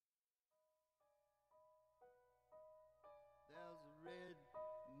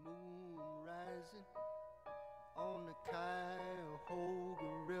on the Cuyahoga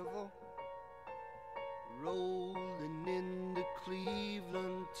River, rolling into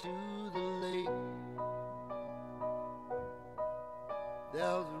Cleveland to the lake.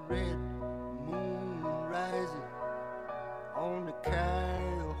 There's a red moon rising on the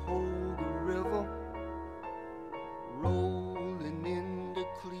Cuyahoga River, rolling into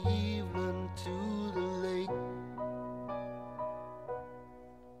Cleveland to the lake.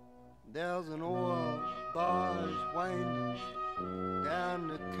 There's an oil barge winding down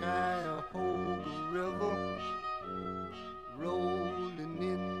the Cuyahoga River, rolling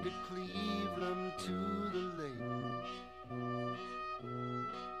into Cleveland to the lake.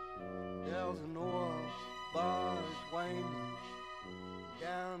 There's an oil barge winding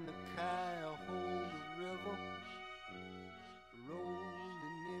down the Cuyahoga River,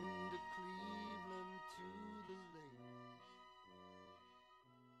 rolling into Cleveland to the lake.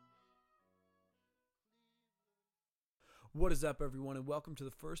 What is up, everyone, and welcome to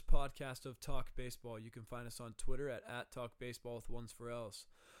the first podcast of Talk Baseball. You can find us on Twitter at Talk Baseball with Ones for Ls.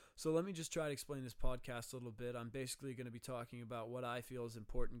 So let me just try to explain this podcast a little bit. I'm basically going to be talking about what I feel is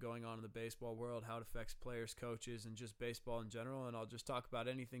important going on in the baseball world, how it affects players, coaches, and just baseball in general, and I'll just talk about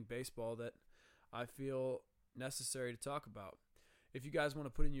anything baseball that I feel necessary to talk about. If you guys want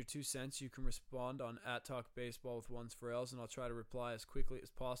to put in your 2 cents, you can respond on at Talk Baseball with Ones for Ls, and I'll try to reply as quickly as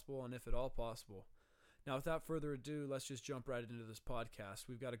possible and if at all possible. Now, without further ado, let's just jump right into this podcast.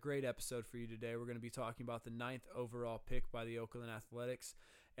 We've got a great episode for you today. We're going to be talking about the 9th overall pick by the Oakland Athletics,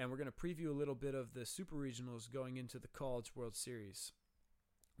 and we're going to preview a little bit of the Super Regionals going into the College World Series.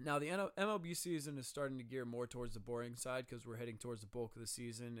 Now, the MLB season is starting to gear more towards the boring side because we're heading towards the bulk of the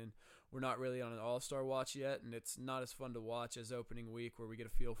season, and we're not really on an all-star watch yet, and it's not as fun to watch as opening week where we get a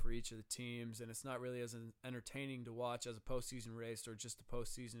feel for each of the teams, and it's not really as entertaining to watch as a postseason race or just the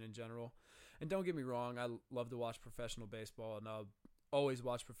postseason in general. And don't get me wrong, I love to watch professional baseball, and I'll always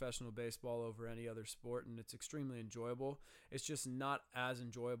watch professional baseball over any other sport, and it's extremely enjoyable. It's just not as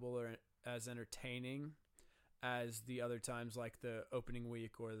enjoyable or as entertaining as the other times, like the opening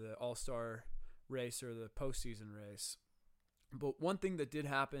week or the all-star race or the postseason race. But one thing that did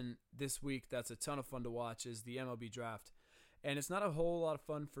happen this week that's a ton of fun to watch is the MLB draft. And it's not a whole lot of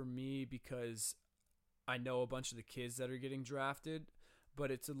fun for me because I know a bunch of the kids that are getting drafted, but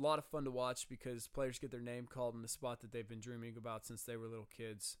it's a lot of fun to watch because players get their name called in the spot that they've been dreaming about since they were little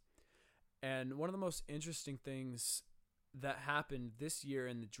kids. And one of the most interesting things that happened this year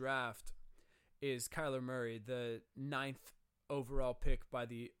in the draft is Kyler Murray, the 9th overall pick by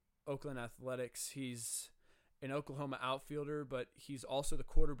the Oakland Athletics. He's an Oklahoma outfielder, but he's also the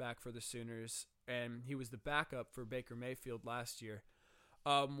quarterback for the Sooners, and he was the backup for Baker Mayfield last year.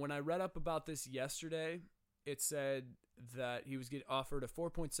 When I read up about this yesterday, it said that he was getting offered a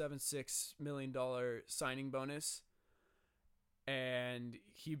 $4.76 million signing bonus, and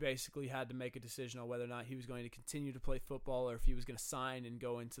he basically had to make a decision on whether or not he was going to continue to play football or if he was going to sign and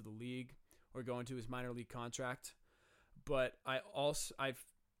go into the league or go into his minor league contract. But I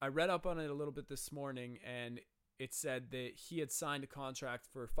read up on it a little bit this morning, and it said that he had signed a contract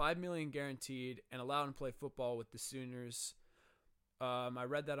for $5 million guaranteed and allowed him to play football with the Sooners. I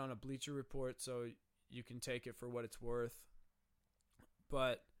read that on a Bleacher Report, so you can take it for what it's worth.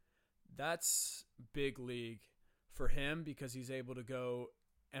 But that's big league for him because he's able to go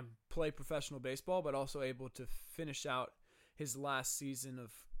and play professional baseball, but also able to finish out his last season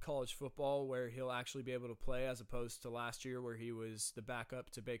of college football where he'll actually be able to play, as opposed to last year where he was the backup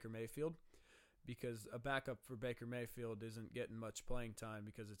to Baker Mayfield, because a backup for Baker Mayfield isn't getting much playing time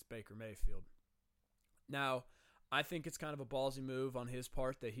because it's Baker Mayfield. Now, I think it's kind of a ballsy move on his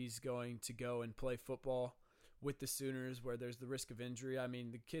part that he's going to go and play football with the Sooners where there's the risk of injury. I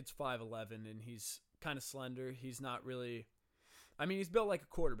mean, the kid's 5'11", and he's kind of slender. He's not really... I mean, he's built like a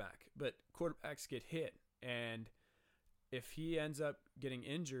quarterback, but quarterbacks get hit, and if he ends up getting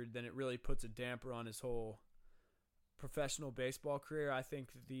injured, then it really puts a damper on his whole professional baseball career. I think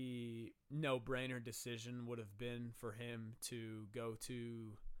the no-brainer decision would have been for him to go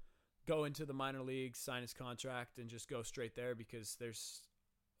into the minor leagues, sign his contract, and just go straight there because there's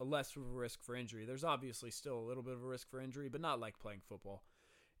a less of a risk for injury. There's obviously still a little bit of a risk for injury, but not like playing football.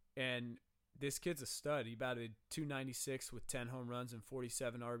 And this kid's a stud. He batted .296 with 10 home runs and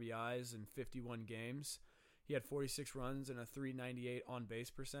 47 RBIs in 51 games. He had 46 runs and a .398 on-base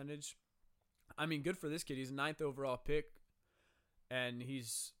percentage. I mean, good for this kid. He's a 9th overall pick, and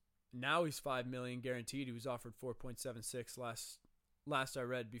he's $5 million guaranteed. He was offered 4.76 last I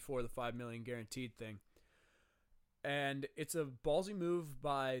read before the $5 million guaranteed thing. And it's a ballsy move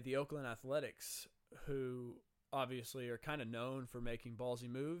by the Oakland Athletics, who obviously are kind of known for making ballsy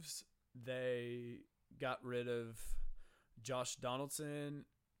moves. They got rid of Josh Donaldson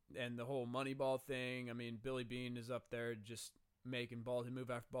and the whole Moneyball thing. I mean, Billy Beane is up there just making ballsy move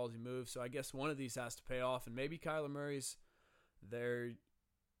after ballsy move. So I guess one of these has to pay off, and maybe Kyler Murray's their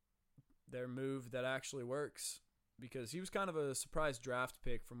move that actually works, because he was kind of a surprise draft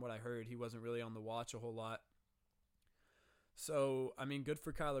pick from what I heard. He wasn't really on the watch a whole lot. So, I mean, good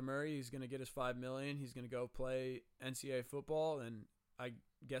for Kyler Murray. He's going to get his $5 million. He's going to go play NCAA football, and I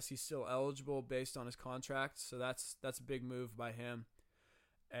guess he's still eligible based on his contract. So that's a big move by him.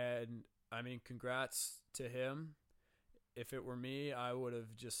 And, I mean, congrats to him. If it were me, I would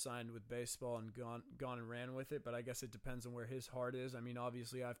have just signed with baseball and gone and ran with it. But I guess it depends on where his heart is. I mean,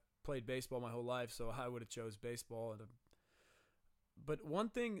 obviously, I've played baseball my whole life, so I would have chose baseball. But one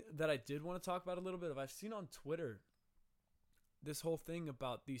thing that I did want to talk about a little bit of, I've seen on Twitter this whole thing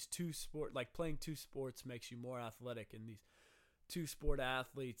about these like playing two sports makes you more athletic, and these two sport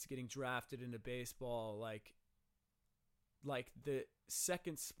athletes getting drafted into baseball, like the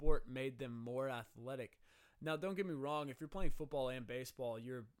second sport made them more athletic. Now, don't get me wrong, if you're playing football and baseball,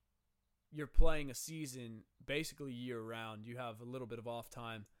 you're playing a season basically year round. You have a little bit of off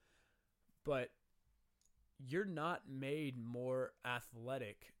time, but you're not made more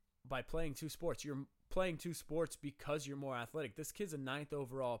athletic by playing two sports. You're playing two sports because you're more athletic. This kid's a 9th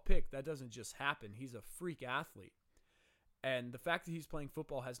overall pick. That doesn't just happen. He's a freak athlete. And the fact that he's playing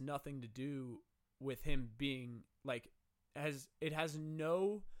football has nothing to do with him being like, it has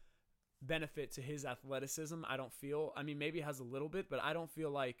no benefit to his athleticism, I don't feel. I mean, maybe it has a little bit, but I don't feel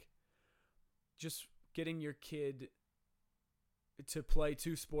like just getting your kid to play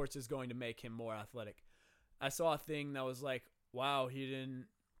two sports is going to make him more athletic. I saw a thing that was like, wow,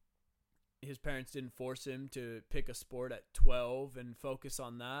 his parents didn't force him to pick a sport at 12 and focus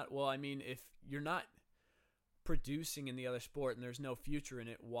on that. Well, I mean, if you're not producing in the other sport and there's no future in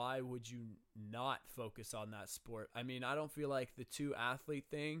it, why would you not focus on that sport? I mean, I don't feel like the two athlete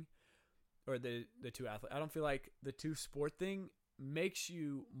thing, or I don't feel like the two sport thing makes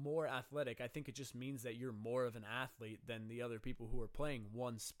you more athletic. I think it just means that you're more of an athlete than the other people who are playing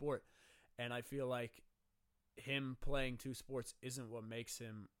one sport. And I feel like him playing two sports isn't what makes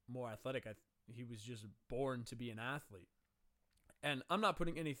him more athletic. He was just born to be an athlete. And I'm not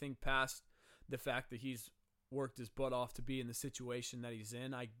putting anything past the fact that he's worked his butt off to be in the situation that he's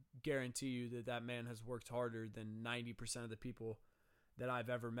in. I guarantee you that man has worked harder than 90% of the people that I've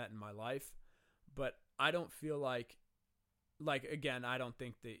ever met in my life. But I don't feel like again, I don't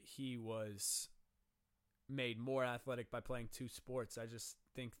think that he was made more athletic by playing two sports. I just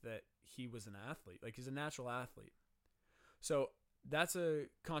think that he was an athlete. Like, he's a natural athlete. So that's a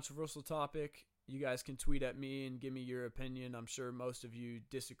controversial topic. You guys can tweet at me and give me your opinion. I'm sure most of you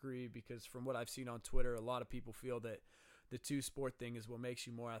disagree, because from what I've seen on Twitter, a lot of people feel that the two sport thing is what makes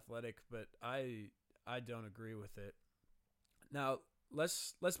you more athletic, but I don't agree with it. Now,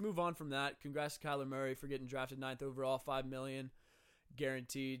 let's move on from that. Congrats to Kyler Murray for getting drafted 9th overall, $5 million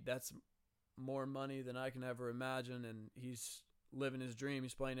guaranteed. That's more money than I can ever imagine, and he's living his dream.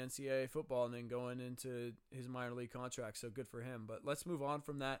 He's playing NCAA football and then going into his minor league contract, so good for him. But let's move on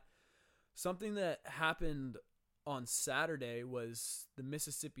from that. Something that happened on Saturday was the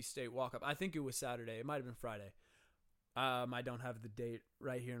Mississippi State walk-up. I think it was Saturday. It might have been Friday. I don't have the date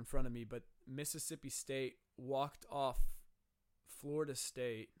right here in front of me, but Mississippi State walked off Florida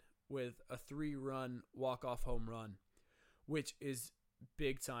State with a 3-run walk-off home run, which is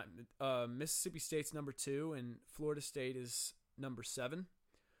big time. Mississippi State's number 2 and Florida State is number 7.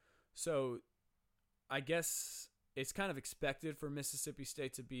 So I guess it's kind of expected for Mississippi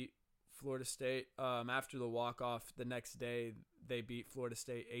State to beat Florida State. After the walk-off the next day, they beat Florida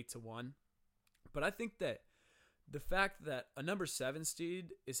State 8-1. But I think that the fact that a number 7 seed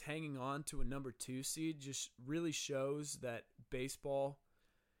is hanging on to a number 2 seed just really shows that baseball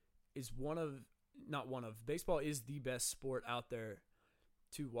is baseball is the best sport out there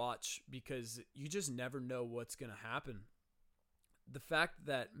to watch, because you just never know what's going to happen. The fact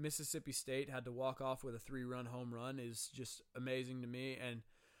that Mississippi State had to walk off with a 3-run home run is just amazing to me, and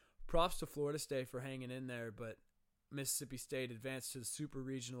props to Florida State for hanging in there. But Mississippi State advanced to the Super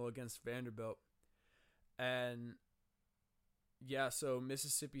Regional against Vanderbilt. And yeah, so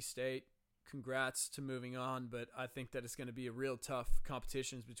Mississippi State, congrats to moving on, but I think that it's going to be a real tough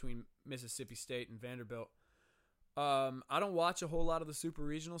competition between Mississippi State and Vanderbilt. I don't watch a whole lot of the Super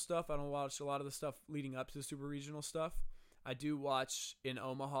Regional stuff. I don't watch a lot of the stuff leading up to the Super Regional stuff. I do watch in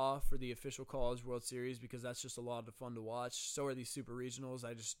Omaha for the official College World Series, because that's just a lot of fun to watch. So are these Super Regionals.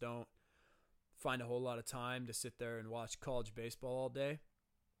 I just don't find a whole lot of time to sit there and watch college baseball all day.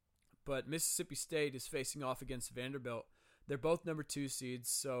 But Mississippi State is facing off against Vanderbilt. They're both number 2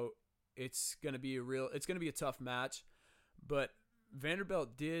 seeds, so it's going to be a tough match. But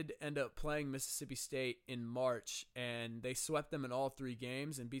Vanderbilt did end up playing Mississippi State in March, and they swept them in all 3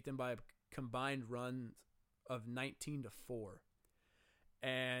 games and beat them by a combined run of 19-4.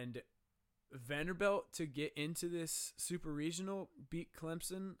 And Vanderbilt, to get into this super regional, beat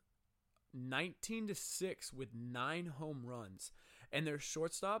Clemson 19-6 with 9 home runs. And their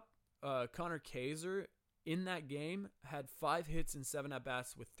shortstop, Connor Kaiser, in that game had 5 hits and 7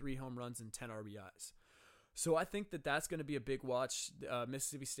 at-bats with 3 home runs and 10 RBIs. So I think that that's going to be a big watch.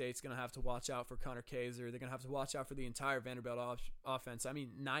 Mississippi State's going to have to watch out for Connor Kaiser. They're going to have to watch out for the entire Vanderbilt offense. I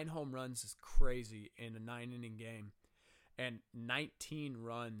mean, 9 home runs is crazy in a 9-inning game. And 19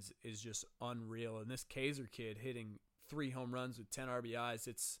 runs is just unreal. And this Kaiser kid hitting 3 home runs with 10 RBIs,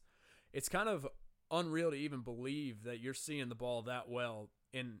 it's kind of unreal to even believe that you're seeing the ball that well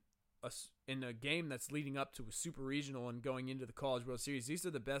in a game that's leading up to a super regional and going into the College World Series. These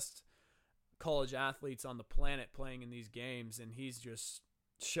are the best college athletes on the planet playing in these games, and he's just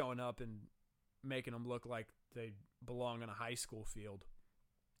showing up and making them look like they belong on a high school field.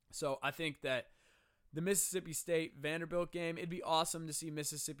 So I think that the Mississippi State Vanderbilt game, it'd be awesome to see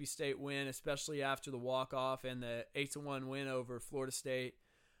Mississippi State win, especially after the walk-off and the 8-1 win over Florida State.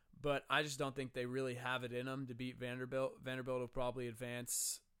 But I just don't think they really have it in them to beat Vanderbilt. Vanderbilt will probably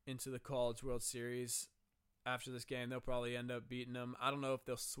advance into the College World Series after this game. They'll probably end up beating them. I don't know if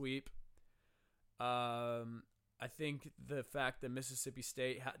they'll sweep. I think the fact that Mississippi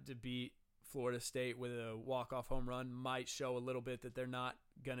State had to beat Florida State with a walk-off home run might show a little bit that they're not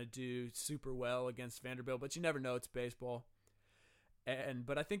going to do super well against Vanderbilt, but you never know. It's baseball.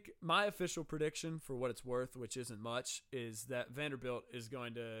 But I think my official prediction, for what it's worth, which isn't much, is that Vanderbilt is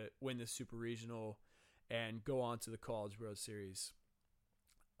going to win the Super Regional and go on to the College World Series.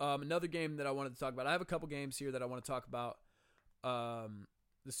 Another game that I wanted to talk about, I have a couple games here that I want to talk about.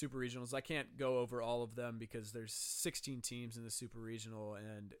 The Super Regionals. I can't go over all of them because there's 16 teams in the Super Regional,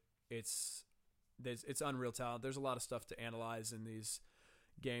 and it's unreal talent. There's a lot of stuff to analyze in these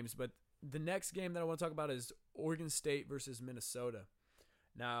games, but the next game that I want to talk about is Oregon State versus Minnesota.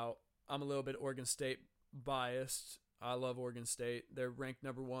 Now, I'm a little bit Oregon State biased. I love Oregon State. They're ranked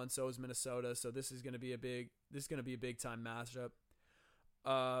number 1, so is Minnesota. So this is going to be a big time matchup.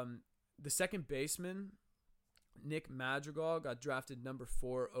 The second baseman, Nick Madrigal, got drafted number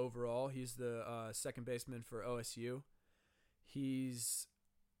 4 overall. He's the second baseman for OSU. He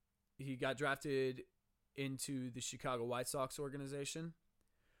got drafted into the Chicago White Sox organization.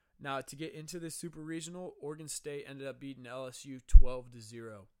 Now, to get into this Super Regional, Oregon State ended up beating LSU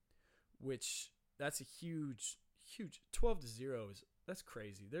 12-0, which that's a huge 12-0 that's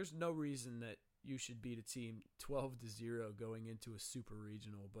crazy. There's no reason that you should beat a team 12-0 going into a Super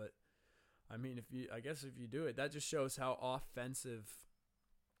Regional, but I mean, if you do it, that just shows how offensive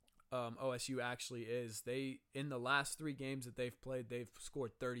OSU actually is. They, in the last 3 games that they've played, they've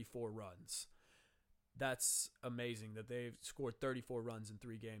scored 34 runs. That's amazing that they've scored 34 runs in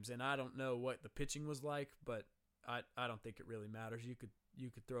 3 games. And I don't know what the pitching was like, but I don't think it really matters. You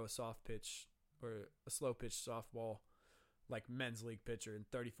could throw a soft pitch or a slow pitch softball like men's league pitcher, and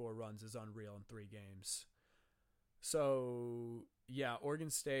 34 runs is unreal in 3 games. So yeah, Oregon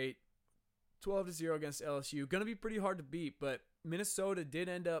State 12-0 against LSU. Going to be pretty hard to beat, but Minnesota did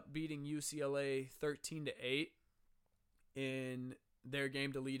end up beating UCLA 13-8 in their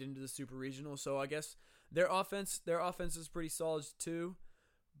game to lead into the Super Regional. So I guess their offense is pretty solid too.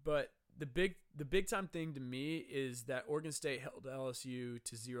 But the big time thing to me is that Oregon State held LSU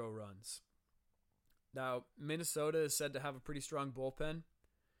to 0 runs. Now, Minnesota is said to have a pretty strong bullpen,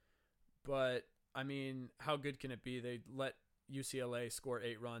 but I mean, how good can it be? They let UCLA score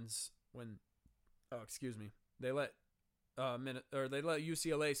 8 runs when they let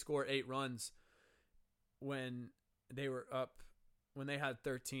UCLA score 8 runs when they were up, when they had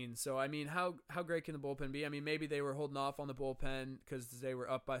 13. So I mean, how great can the bullpen be? I mean, maybe they were holding off on the bullpen because they were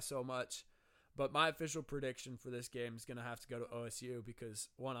up by so much. But my official prediction for this game is going to have to go to OSU because,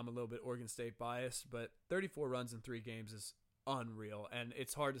 one, I'm a little bit Oregon State biased, but 34 runs in 3 games is unreal, and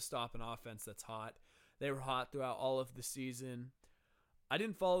it's hard to stop an offense that's hot. They were hot throughout all of the season. I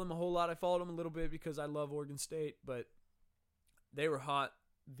didn't follow them a whole lot. I followed them a little bit because I love Oregon State, but they were hot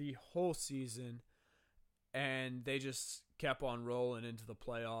the whole season, and they just kept on rolling into the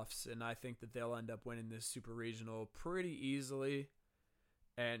playoffs, and I think that they'll end up winning this Super Regional pretty easily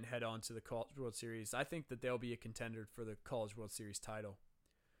and head on to the College World Series. I think that they'll be a contender for the College World Series title.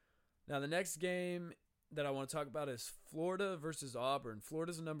 Now, the next game that I want to talk about is Florida versus Auburn.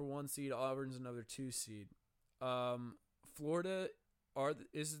 Florida's the number 1 seed. Auburn's another 2 seed. Florida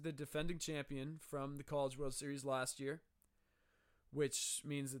is the defending champion from the College World Series last year, which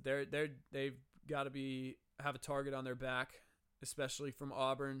means that they've got to have a target on their back, especially from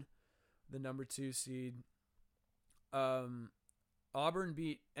Auburn, the number 2 seed. Auburn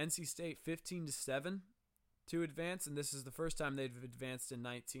beat NC State 15-7 to advance, and this is the first time they've advanced in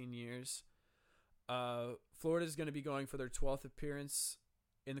 19 years. Florida is going to be going for their 12th appearance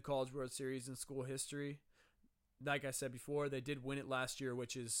in the College World Series in school history. Like I said before, they did win it last year,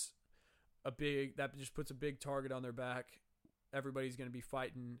 which is that just puts a big target on their back. Everybody's going to be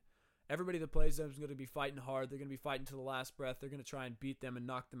fighting. Everybody that plays them is going to be fighting hard. They're going to be fighting to the last breath. They're going to try and beat them and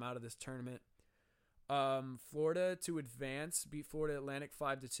knock them out of this tournament. Florida to advance beat Florida Atlantic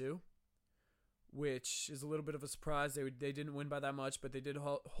 5-2, which is a little bit of a surprise. They didn't win by that much, but they did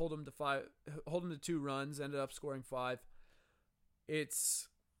hold them to 2 runs. Ended up scoring 5. It's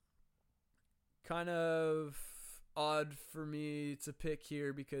kind of odd for me to pick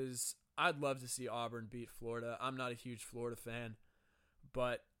here because I'd love to see Auburn beat Florida. I'm not a huge Florida fan,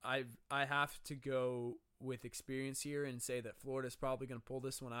 but I have to go with experience here and say that Florida's probably going to pull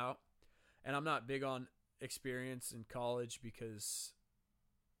this one out. And I'm not big on experience in college because,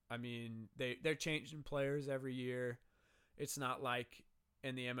 I mean, they're changing players every year. It's not like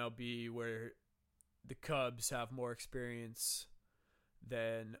in the MLB where the Cubs have more experience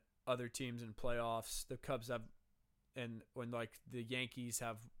than other teams in playoffs. The Cubs have, and when like the Yankees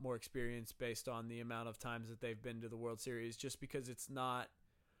have more experience based on the amount of times that they've been to the World Series, just because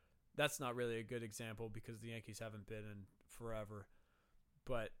that's not really a good example because the Yankees haven't been in forever.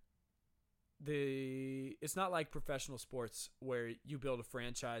 But it's not like professional sports where you build a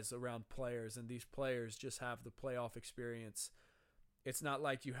franchise around players and these players just have the playoff experience. It's not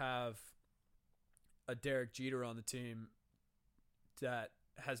like you have a Derek Jeter on the team that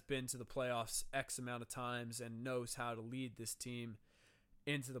has been to the playoffs X amount of times and knows how to lead this team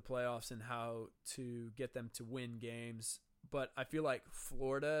into the playoffs and how to get them to win games. But I feel like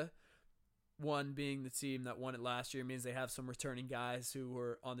Florida, one being the team that won it last year, means they have some returning guys who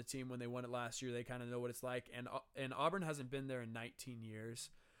were on the team when they won it last year. They kind of know what it's like. And Auburn hasn't been there in 19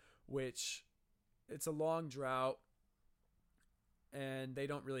 years, which it's a long drought. And they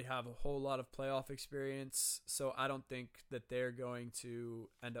don't really have a whole lot of playoff experience, so I don't think that they're going to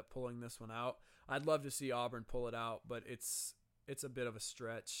end up pulling this one out. I'd love to see Auburn pull it out, but it's a bit of a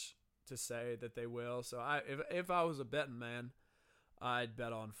stretch to say that they will. So if I was a betting man, I'd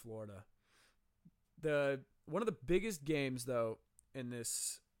bet on Florida. One of the biggest games though in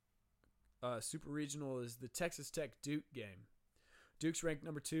this Super Regional is the Texas Tech Duke game. Duke's ranked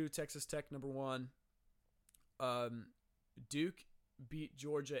number 2, Texas Tech number 1. Duke beat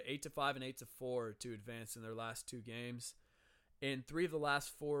Georgia 8-5 and 8-4 to advance in their last 2 games. In 3 of the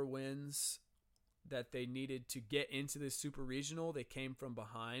last 4 wins that they needed to get into this Super Regional, they came from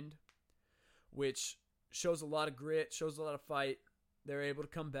behind, which shows a lot of grit, shows a lot of fight. They're able to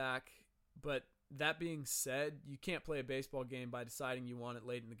come back, but that being said, you can't play a baseball game by deciding you want it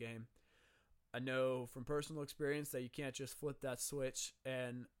late in the game. I know from personal experience that you can't just flip that switch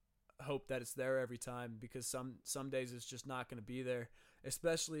and hope that it's there every time, because some days it's just not going to be there,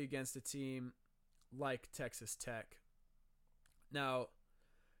 especially against a team like Texas Tech. Now,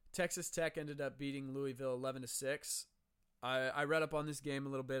 Texas Tech ended up beating Louisville 11-6. I read up on this game a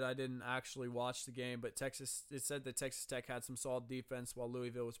little bit. I didn't actually watch the game, but it said that Texas Tech had some solid defense while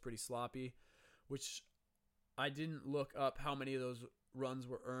Louisville was pretty sloppy, which I didn't look up how many of those runs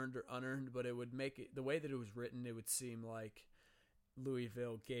were earned or unearned, but it would make it, the way that it was written, it would seem like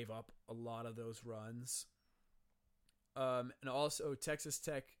Louisville gave up a lot of those runs. And also Texas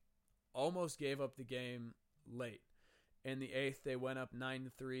Tech almost gave up the game late. In the 8th, they went up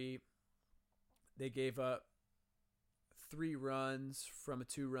 9-3. They gave up 3 runs from a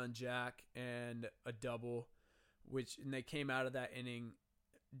 2-run jack and a double, and they came out of that inning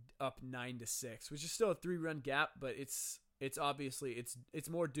up 9-6, which is still a 3-run gap, but it's obviously it's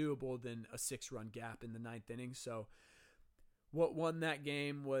more doable than a 6-run gap in the 9th inning. So what won that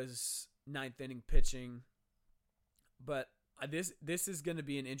game was 9th inning pitching. But this is going to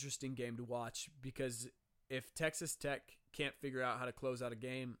be an interesting game to watch, because if Texas Tech can't figure out how to close out a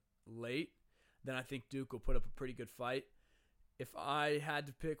game late, then I think Duke will put up a pretty good fight. If I had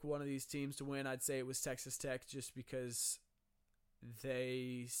to pick one of these teams to win, I'd say it was Texas Tech, just because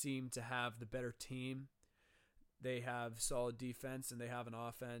they seem to have the better team. They have solid defense, and they have an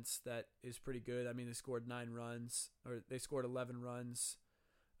offense that is pretty good. I mean, they scored 11 runs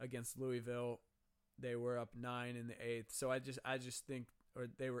against Louisville. They were up 9 in the 8th. So I just think, or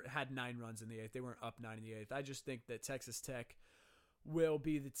had 9 runs in the 8th. They weren't up 9 in the 8th. I just think that Texas Tech will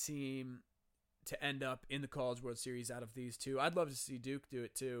be the team to end up in the College World Series out of these two. I'd love to see Duke do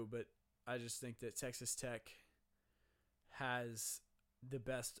it too, but I just think that Texas Tech has the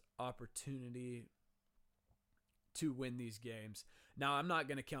best opportunity to win these games. Now, I'm not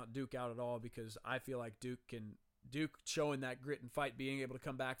going to count Duke out at all because I feel like Duke showing that grit and fight, being able to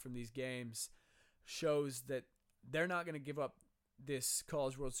come back from these games, shows that they're not going to give up this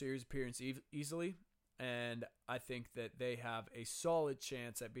College World Series appearance easily. And I think that they have a solid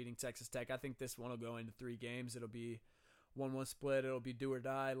chance at beating Texas Tech. I think this one will go into 3 games. It'll be 1-1 split. It'll be do or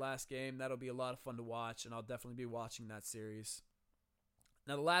die last game. That'll be a lot of fun to watch, and I'll definitely be watching that series.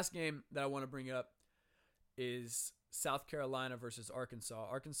 Now, the last game that I want to bring up is South Carolina versus Arkansas.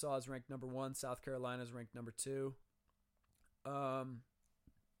 Arkansas is ranked number 1. South Carolina is ranked number 2.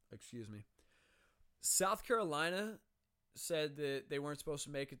 South Carolina said that they weren't supposed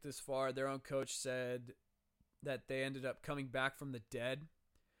to make it this far. Their own coach said that they ended up coming back from the dead,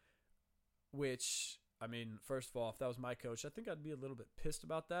 which, I mean, first of all, if that was my coach, I think I'd be a little bit pissed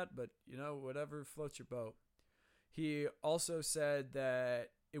about that, but, whatever floats your boat. He also said that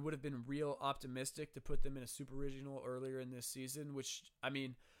it would have been real optimistic to put them in a super regional earlier in this season, which, I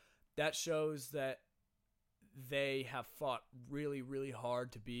mean, that shows that they have fought really, really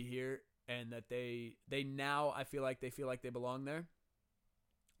hard to be here, and that they now, I feel like they belong there.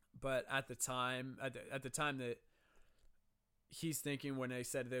 But at the time that he's thinking, when they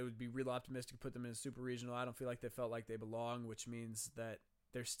said they would be real optimistic to put them in a super regional, I don't feel like they felt like they belong, which means that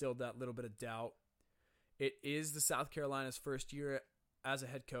there's still that little bit of doubt. It is the South Carolina's first year as a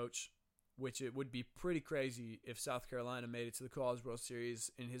head coach, which it would be pretty crazy if South Carolina made it to the College World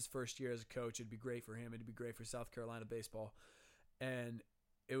Series in his first year as a coach. It'd be great for him. It'd be great for South Carolina baseball. And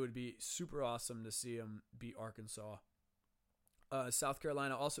it would be super awesome to see him beat Arkansas. South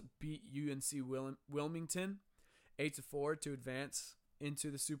Carolina also beat UNC Wilmington 8-4 to advance into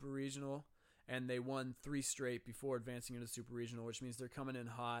the super regional, and they won 3 straight before advancing into the super regional, which means they're coming in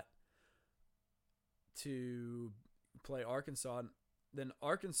hot to play Arkansas. Then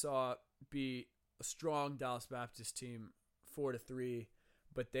Arkansas beat a strong Dallas Baptist team 4-3,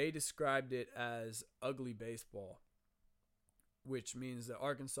 but they described it as ugly baseball, which means that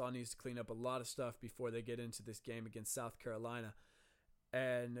Arkansas needs to clean up a lot of stuff before they get into this game against South Carolina.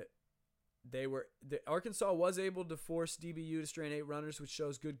 And Arkansas was able to force DBU to strain 8 runners, which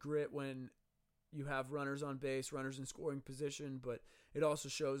shows good grit when you have runners on base, runners in scoring position, but it also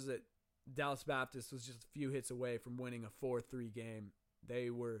shows that Dallas Baptist was just a few hits away from winning a 4-3 game. They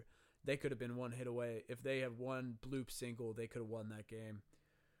could have been 1 hit away. If they had one bloop single, they could have won that game.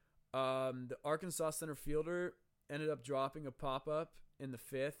 The Arkansas center fielder ended up dropping a pop-up in the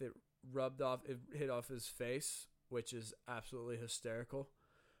 5th. It hit off his face, which is absolutely hysterical.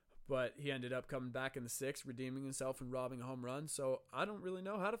 But he ended up coming back in the 6th, redeeming himself and robbing a home run. So I don't really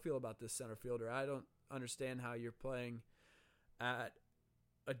know how to feel about this center fielder. I don't understand how you're playing at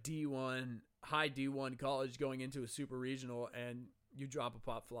a high D1 college going into a super regional and you drop a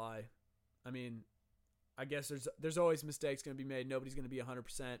pop fly. I mean, I guess there's always mistakes going to be made. Nobody's going to be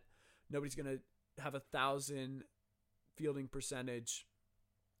 100%. Nobody's going to have 1,000 fielding percentage,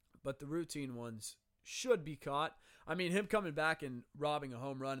 but the routine ones should be caught. I mean, him coming back and robbing a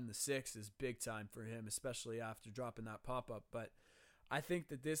home run in the 6th is big time for him, especially after dropping that pop-up. But I think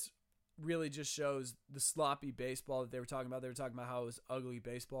that this really just shows the sloppy baseball that they were talking about. They were talking about how it was ugly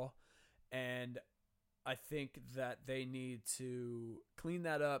baseball. And I think that they need to clean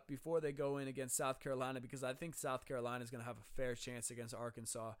that up before they go in against South Carolina, because I think South Carolina is going to have a fair chance against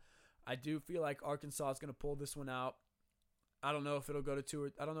Arkansas. I do feel like Arkansas is going to pull this one out. I don't know if it'll go to 2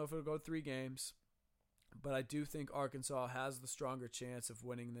 or I don't know if it'll go to 3 games, but I do think Arkansas has the stronger chance of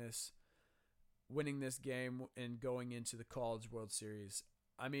winning this game and going into the College World Series.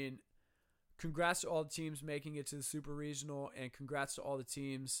 I mean, congrats to all the teams making it to the Super Regional, and congrats to all the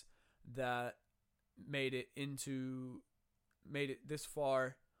teams that made it this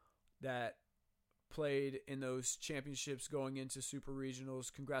far, that played in those championships going into Super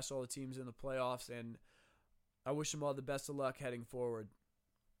Regionals. Congrats to all the teams in the playoffs, and I wish them all the best of luck heading forward.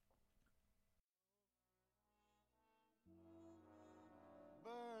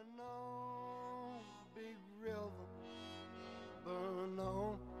 Burn on, big river, burn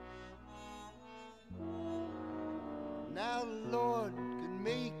on. Now the Lord can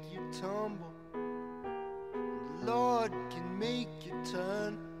make you tumble, the Lord can make you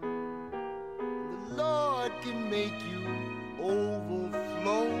turn, the Lord can make you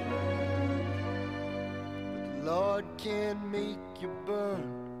overflow, but the Lord can make